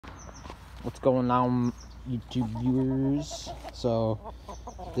What's going on, YouTube viewers? So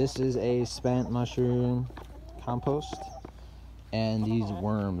this is a spent mushroom compost, and these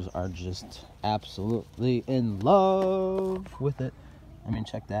worms are just absolutely in love with it. I mean,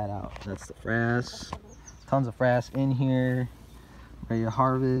 check that out. That's the frass. Tons of frass in here, ready to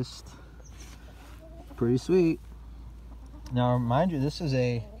harvest. Pretty sweet. Now mind you, this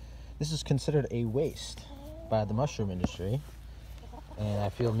is considered a waste by the mushroom industry. And I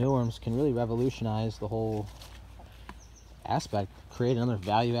feel mealworms can really revolutionize the whole aspect, create another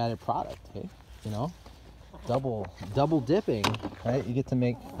value-added product. Okay? You know, double dipping, right? You get to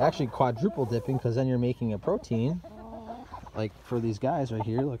make actually quadruple dipping, because then you're making a protein. Like for these guys right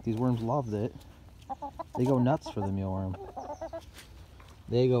here, look, these worms loved it. They go nuts for the mealworm.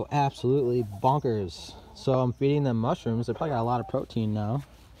 They go absolutely bonkers. So I'm feeding them mushrooms. They probably got a lot of protein now.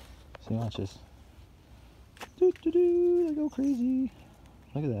 See, watch this. They go crazy.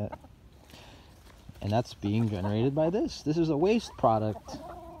 Look at that. And that's being generated by this. This is a waste product.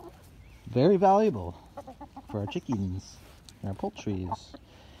 Very valuable for our chickens and our poultries.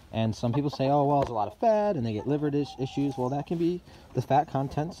 And some people say, oh, well, there's a lot of fat and they get liver issues. Well, that can be, the fat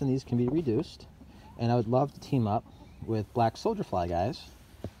contents in these can be reduced. And I would love to team up with black soldier fly guys.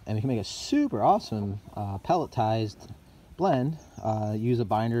 And we can make a super awesome pelletized blend. Use a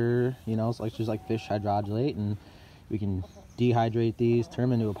binder, you know, so just like fish hydrogenate, and we can dehydrate these, turn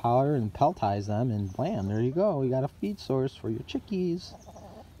them into a powder, and pelletize them, and blam, there you go. You got a feed source for your chickies.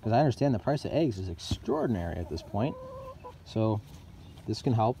 Because I understand the price of eggs is extraordinary at this point. So this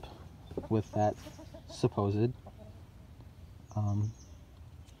can help with that supposed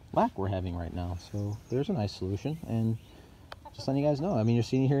lack we're having right now. So there's a nice solution, and just letting you guys know. I mean, you're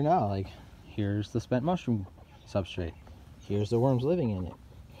seeing here now, like, here's the spent mushroom substrate. Here's the worms living in it.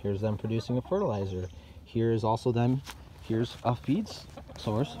 Here's them producing a fertilizer. Here's also them, here's a feed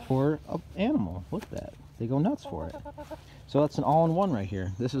source for an animal. Look at that. They go nuts for it. So that's an all-in-one right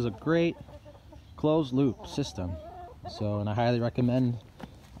here. This is a great closed loop system. So, and I highly recommend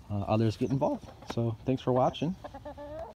others get involved. So thanks for watching.